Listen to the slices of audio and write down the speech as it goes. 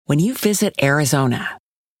When you visit Arizona,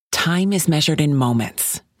 time is measured in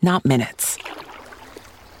moments, not minutes.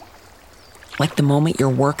 Like the moment your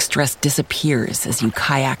work stress disappears as you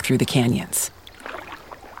kayak through the canyons.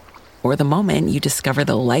 Or the moment you discover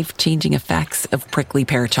the life-changing effects of prickly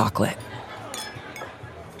pear chocolate.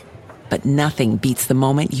 But nothing beats the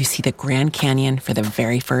moment you see the Grand Canyon for the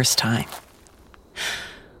very first time.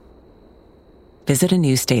 Visit a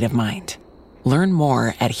new state of mind. Learn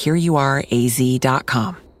more at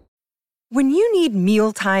hereyouareaz.com. When you need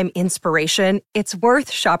mealtime inspiration, it's worth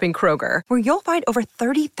shopping Kroger, where you'll find over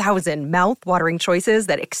 30,000 mouth-watering choices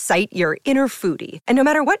that excite your inner foodie. And no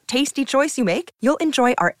matter what tasty choice you make, you'll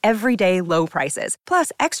enjoy our everyday low prices,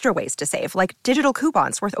 plus extra ways to save, like digital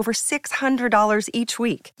coupons worth over $600 each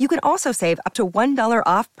week. You can also save up to $1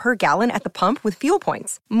 off per gallon at the pump with fuel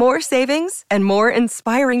points. More savings and more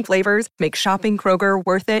inspiring flavors make shopping Kroger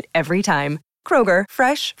worth it every time. Kroger,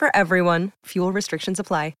 fresh for everyone. Fuel restrictions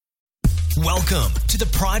apply. Welcome to the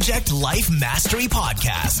Project Life Mastery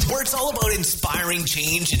Podcast, where it's all about inspiring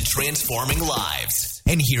change and transforming lives.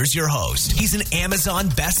 And here's your host. He's an Amazon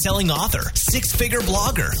best-selling author, six-figure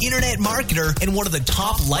blogger, internet marketer, and one of the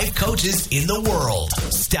top life coaches in the world,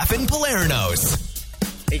 Stefan Palernos.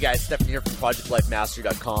 Hey guys, Stefan here from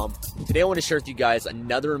ProjectLifeMastery.com. Today I want to share with you guys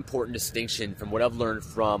another important distinction from what I've learned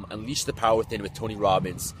from Unleash the Power Within with Tony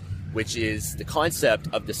Robbins, which is the concept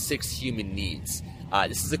of the 6 human needs.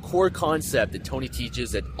 This is a core concept that Tony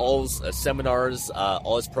teaches at all his seminars,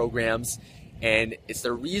 all his programs, and it's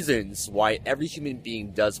the reasons why every human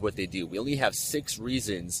being does what they do. We only have 6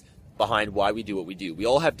 reasons behind why we do what we do. We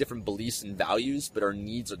all have different beliefs and values, but our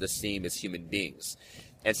needs are the same as human beings.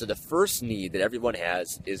 And so the first need that everyone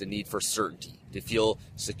has is a need for certainty, to feel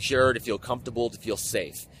secure, to feel comfortable, to feel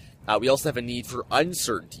safe. We also have a need for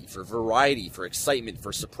uncertainty, for variety, for excitement,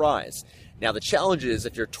 for surprise. Now the challenge is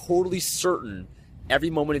if you're totally certain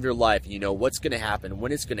every moment of your life, you know what's going to happen,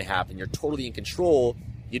 when it's going to happen, you're totally in control,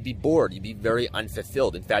 you'd be bored, you'd be very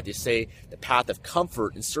unfulfilled. In fact, they say the path of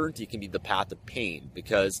comfort and certainty can be the path of pain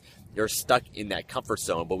because you're stuck in that comfort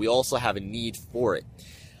zone, but we also have a need for it.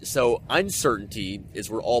 So uncertainty is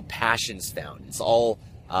where all passion's found. It's all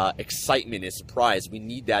excitement and surprise. We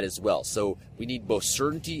need that as well. So we need both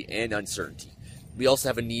certainty and uncertainty. We also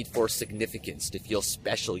have a need for significance, to feel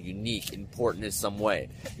special, unique, important in some way.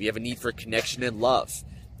 We have a need for connection and love.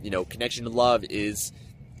 You know, connection and love is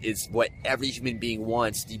what every human being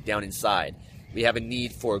wants deep down inside. We have a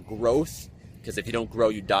need for growth, because if you don't grow,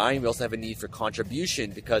 you die. And we also have a need for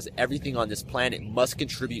contribution, because everything on this planet must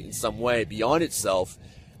contribute in some way beyond itself.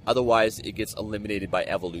 Otherwise, it gets eliminated by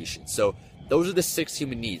evolution. So those are the 6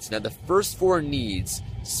 human needs. Now, the first 4 needs,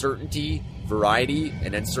 certainty, variety,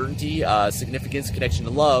 and uncertainty, significance, connection,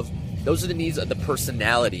 and love, those are the needs of the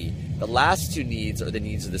personality. The last 2 needs are the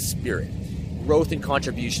needs of the spirit, growth and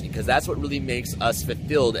contribution, because that's what really makes us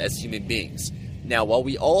fulfilled as human beings. Now, while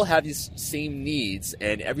we all have these same needs,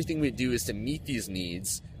 and everything we do is to meet these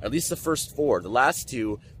needs, at least the first 4, the last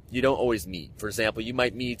 2, you don't always meet. For example, you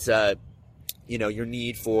might meet your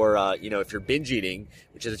need for, if you're binge eating,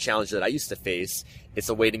 which is a challenge that I used to face, it's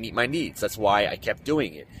a way to meet my needs. That's why I kept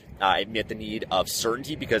doing it. I met the need of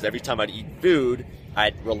certainty because every time I'd eat food,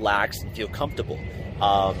 I'd relax and feel comfortable.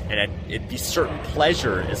 And it'd be certain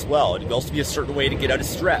pleasure as well. It'd also be a certain way to get out of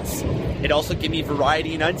stress. It'd also give me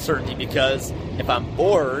variety and uncertainty because if I'm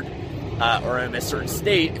bored, or I'm in a certain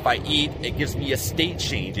state, if I eat, it gives me a state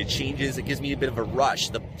change. It gives me a bit of a rush.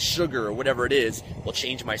 The sugar or whatever it is will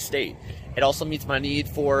change my state. It also meets my need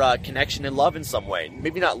for connection and love in some way.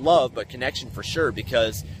 Maybe not love, but connection for sure,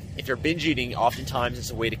 because if you're binge eating, oftentimes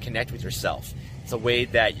it's a way to connect with yourself. It's a way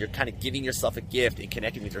that you're kind of giving yourself a gift and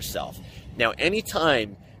connecting with yourself. Now,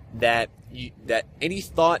 anytime that any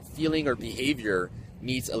thought, feeling, or behavior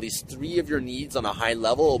meets at least 3 of your needs on a high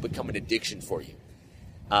level, it will become an addiction for you.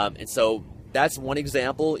 And so that's one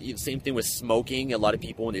example. Same thing with smoking. A lot of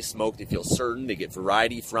people, when they smoke, they feel certain. They get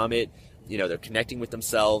variety from it. They're connecting with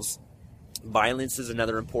themselves. Violence is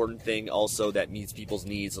another important thing also that meets people's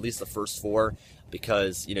needs, at least the first 4,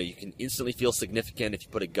 because, you can instantly feel significant. If you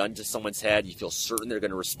put a gun to someone's head, you feel certain they're going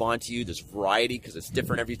to respond to you. There's variety because it's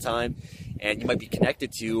different every time. And you might be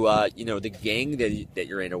connected to, the gang that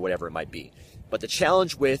you're in or whatever it might be. But the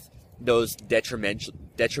challenge with those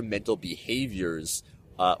detrimental behaviors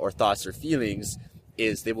or thoughts or feelings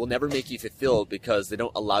is they will never make you fulfilled because they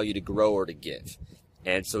don't allow you to grow or to give.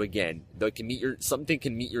 And so again, something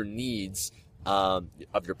can meet your needs of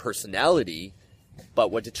your personality, but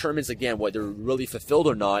what determines again whether you're really fulfilled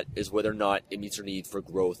or not is whether or not it meets your need for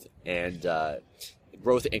growth and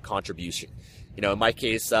contribution. In my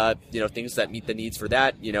case, things that meet the needs for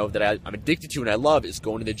that, that I'm addicted to and I love is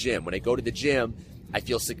going to the gym. When I go to the gym, I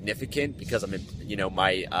feel significant because I'm,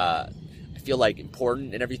 I feel like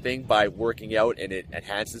important and everything by working out, and it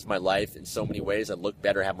enhances my life in so many ways. I look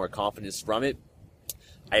better, have more confidence from it.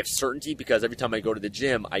 I have certainty because every time I go to the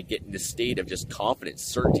gym, I get in this state of just confidence,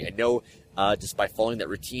 certainty. I know just by following that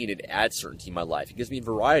routine, it adds certainty in my life. It gives me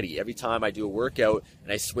variety. Every time I do a workout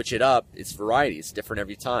and I switch it up, it's variety. It's different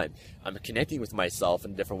every time. I'm connecting with myself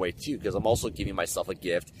in a different way too, because I'm also giving myself a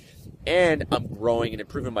gift, and I'm growing and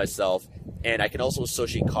improving myself. And I can also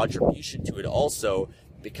associate contribution to it also,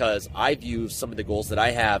 because I view some of the goals that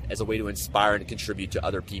I have as a way to inspire and contribute to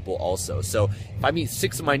other people also. So if I meet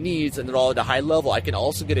 6 of my needs and they're all at a high level, I can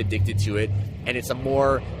also get addicted to it, and it's a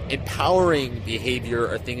more empowering behavior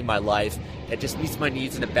or thing in my life that just meets my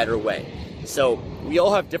needs in a better way. So we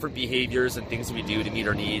all have different behaviors and things we do to meet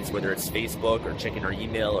our needs, whether it's Facebook or checking our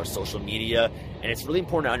email or social media. And it's really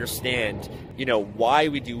important to understand, why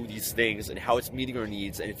we do these things and how it's meeting our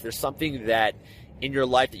needs. And if there's something that in your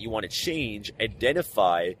life that you want to change,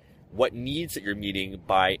 identify what needs that you're meeting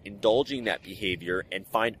by indulging that behavior, and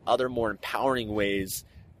find other more empowering ways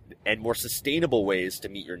and more sustainable ways to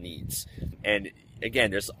meet your needs. And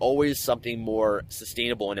again, there's always something more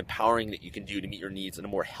sustainable and empowering that you can do to meet your needs in a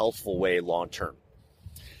more healthful way long term.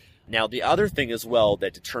 Now, the other thing as well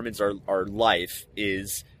that determines our life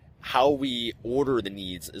is how we order the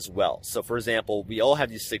needs as well. So for example, we all have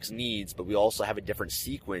these 6 needs, but we also have a different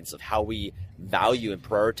sequence of how we value and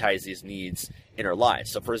prioritize these needs in our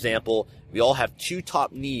lives. So for example, we all have 2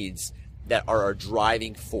 top needs that are our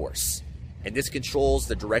driving force, and this controls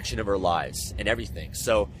the direction of our lives and everything.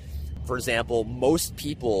 So for example, most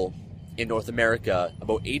people in North America,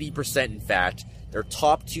 about 80% in fact, their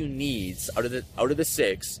top 2 needs out of the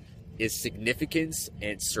 6 is significance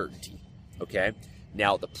and certainty. Okay?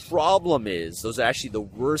 Now, the problem is those are actually the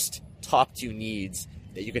worst top 2 needs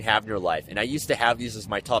that you can have in your life. And I used to have these as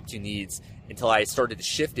my top 2 needs until I started to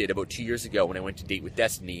shift it about 2 years ago when I went to Date with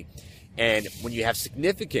Destiny. And when you have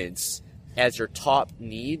significance as your top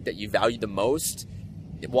need that you value the most,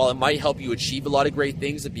 while it might help you achieve a lot of great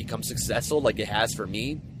things and become successful like it has for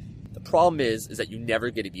me, the problem is that you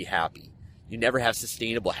never get to be happy. You never have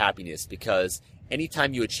sustainable happiness, because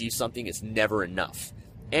anytime you achieve something, it's never enough.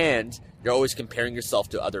 And you're always comparing yourself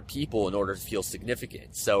to other people in order to feel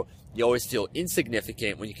significant. So you always feel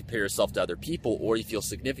insignificant when you compare yourself to other people, or you feel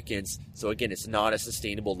significance. So again, it's not a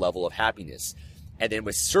sustainable level of happiness. And then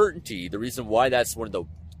with certainty, the reason why that's one of the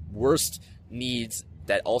worst needs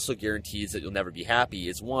that also guarantees that you'll never be happy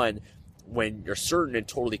is, one, when you're certain and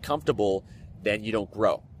totally comfortable, then you don't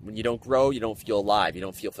grow. When you don't grow, you don't feel alive. You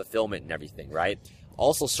don't feel fulfillment and everything, right?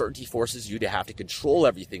 Also, certainty forces you to have to control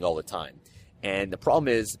everything all the time. And the problem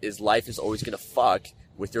is life is always going to fuck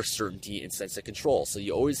with your certainty and sense of control. So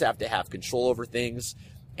you always have to have control over things.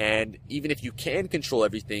 And even if you can control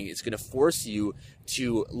everything, it's going to force you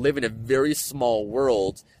to live in a very small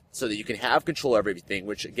world so that you can have control over everything,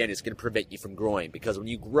 which again is going to prevent you from growing. Because when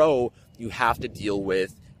you grow, you have to deal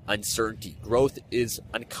with uncertainty. Growth is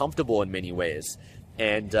uncomfortable in many ways,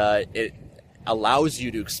 and it allows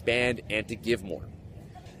you to expand and to give more.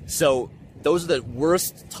 So those are the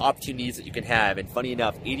worst top 2 needs that you can have. And funny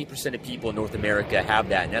enough, 80% of people in North America have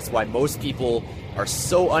that. And that's why most people are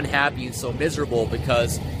so unhappy and so miserable,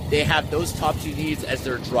 because they have those top 2 needs as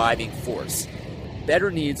their driving force.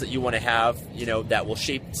 Better needs that you want to have, that will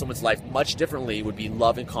shape someone's life much differently would be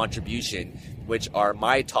love and contribution, which are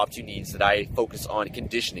my top 2 needs that I focus on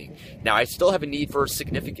conditioning. Now, I still have a need for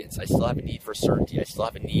significance. I still have a need for certainty. I still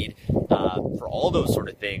have a need for all those sort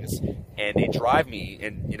of things, and they drive me.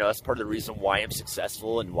 And, that's part of the reason why I'm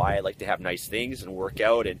successful and why I like to have nice things and work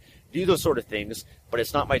out and do those sort of things, but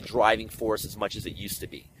it's not my driving force as much as it used to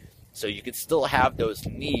be. So you can still have those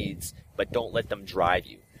needs, but don't let them drive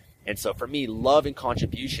you. And so for me, love and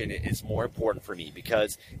contribution is more important for me,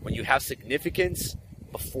 because when you have significance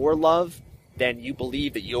before love, then you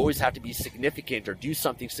believe that you always have to be significant or do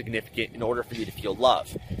something significant in order for you to feel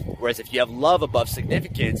love. Whereas if you have love above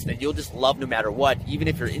significance, then you'll just love no matter what, even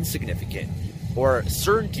if you're insignificant. Or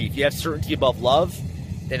certainty, if you have certainty above love,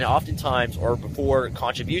 then oftentimes, or before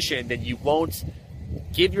contribution, then you won't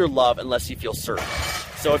give your love unless you feel certain.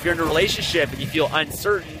 So if you're in a relationship and you feel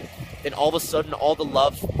uncertain, then all of a sudden all the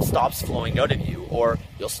love stops flowing out of you, or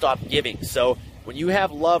you'll stop giving. So when you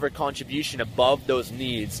have love or contribution above those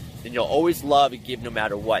needs, then you'll always love and give no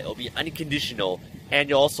matter what. It'll be unconditional, and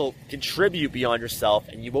you'll also contribute beyond yourself,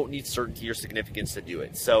 and you won't need certainty or significance to do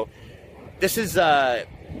it. So this is a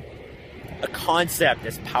concept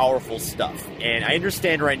that's powerful stuff. And I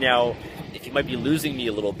understand right now if you might be losing me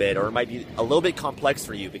a little bit, or it might be a little bit complex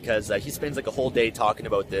for you, because he spends like a whole day talking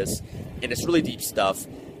about this, and it's really deep stuff.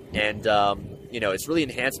 And it's really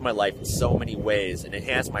enhanced my life in so many ways and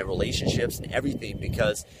enhanced my relationships and everything,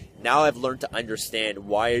 because now I've learned to understand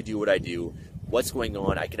why I do what I do, what's going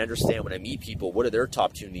on. I can understand when I meet people, what are their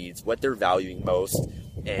top 2 needs, what they're valuing most.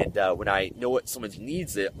 And when I know what someone's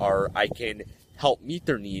needs are, I can help meet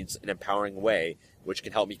their needs in an empowering way, which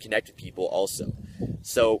can help me connect with people also.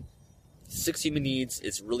 So 6 Human Needs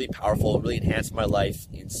is really powerful. It really enhanced my life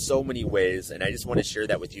in so many ways. And I just want to share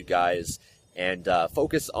that with you guys and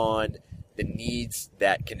focus on the needs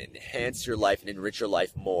that can enhance your life and enrich your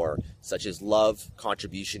life more, such as love,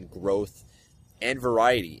 contribution, growth, and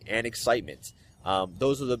variety and excitement.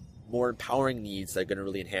 Those are the more empowering needs that are going to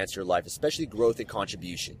really enhance your life, especially growth and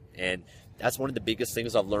contribution. And that's one of the biggest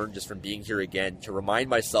things I've learned just from being here again, to remind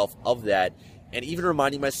myself of that, and even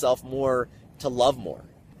reminding myself more to love more,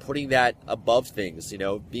 putting that above things,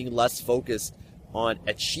 being less focused on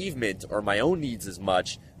achievement or my own needs as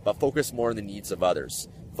much, but focus more on the needs of others.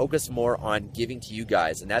 Focus more on giving to you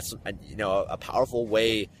guys. And that's, a powerful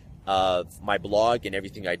way of my blog and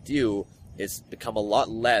everything I do is become a lot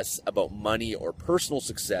less about money or personal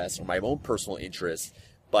success or my own personal interests.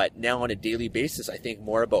 But now on a daily basis, I think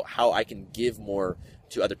more about how I can give more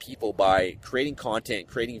to other people by creating content,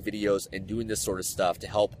 creating videos, and doing this sort of stuff to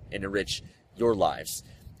help and enrich your lives.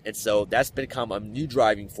 And so that's become a new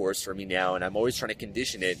driving force for me now, and I'm always trying to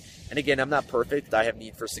condition it. And again, I'm not perfect. I have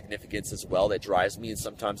need for significance as well that drives me, and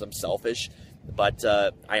sometimes I'm selfish. But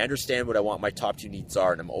I understand what I want my top 2 needs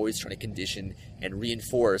are, and I'm always trying to condition and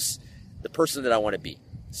reinforce the person that I want to be.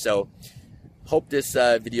 So hope this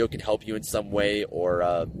video can help you in some way,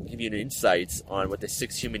 or give you an insights on what the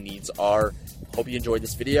 6 human needs are. Hope you enjoyed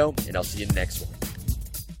this video, and I'll see you in the next one.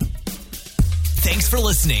 Thanks for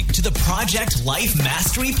listening to the Project Life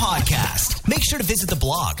Mastery Podcast. Make sure to visit the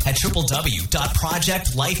blog at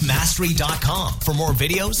www.projectlifemastery.com for more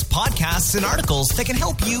videos, podcasts, and articles that can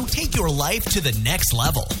help you take your life to the next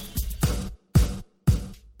level.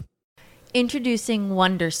 Introducing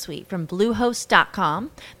Wondersuite from Bluehost.com,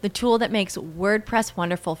 the tool that makes WordPress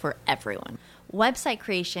wonderful for everyone. Website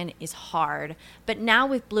creation is hard, but now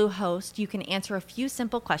with Bluehost, you can answer a few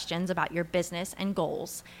simple questions about your business and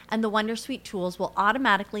goals, and the Wondersuite tools will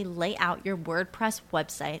automatically lay out your WordPress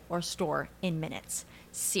website or store in minutes.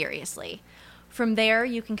 Seriously. From there,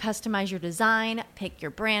 you can customize your design, pick your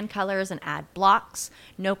brand colors, and add blocks.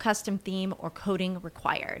 No custom theme or coding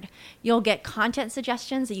required. You'll get content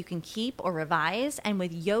suggestions that you can keep or revise, and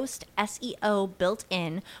with Yoast SEO built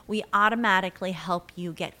in, we automatically help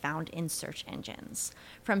you get found in search engines.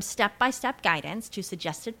 From step-by-step guidance to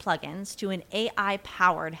suggested plugins to an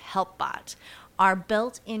AI-powered help bot, our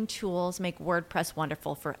built-in tools make WordPress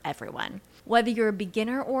wonderful for everyone. Whether you're a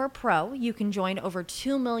beginner or a pro, you can join over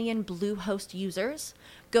 2 million Bluehost users.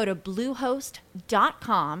 Go to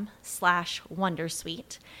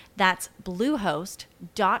bluehost.com/wondersuite. That's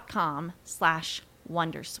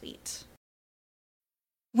bluehost.com/wondersuite.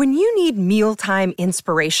 When you need mealtime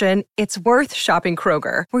inspiration, it's worth shopping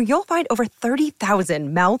Kroger, where you'll find over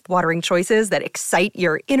 30,000 mouth-watering choices that excite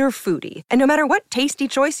your inner foodie. And no matter what tasty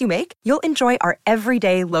choice you make, you'll enjoy our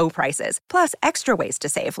everyday low prices, plus extra ways to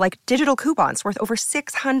save, like digital coupons worth over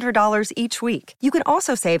 $600 each week. You can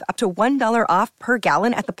also save up to $1 off per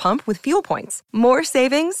gallon at the pump with fuel points. More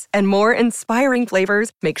savings and more inspiring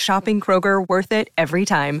flavors make shopping Kroger worth it every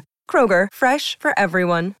time. Kroger, fresh for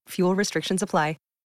everyone. Fuel restrictions apply.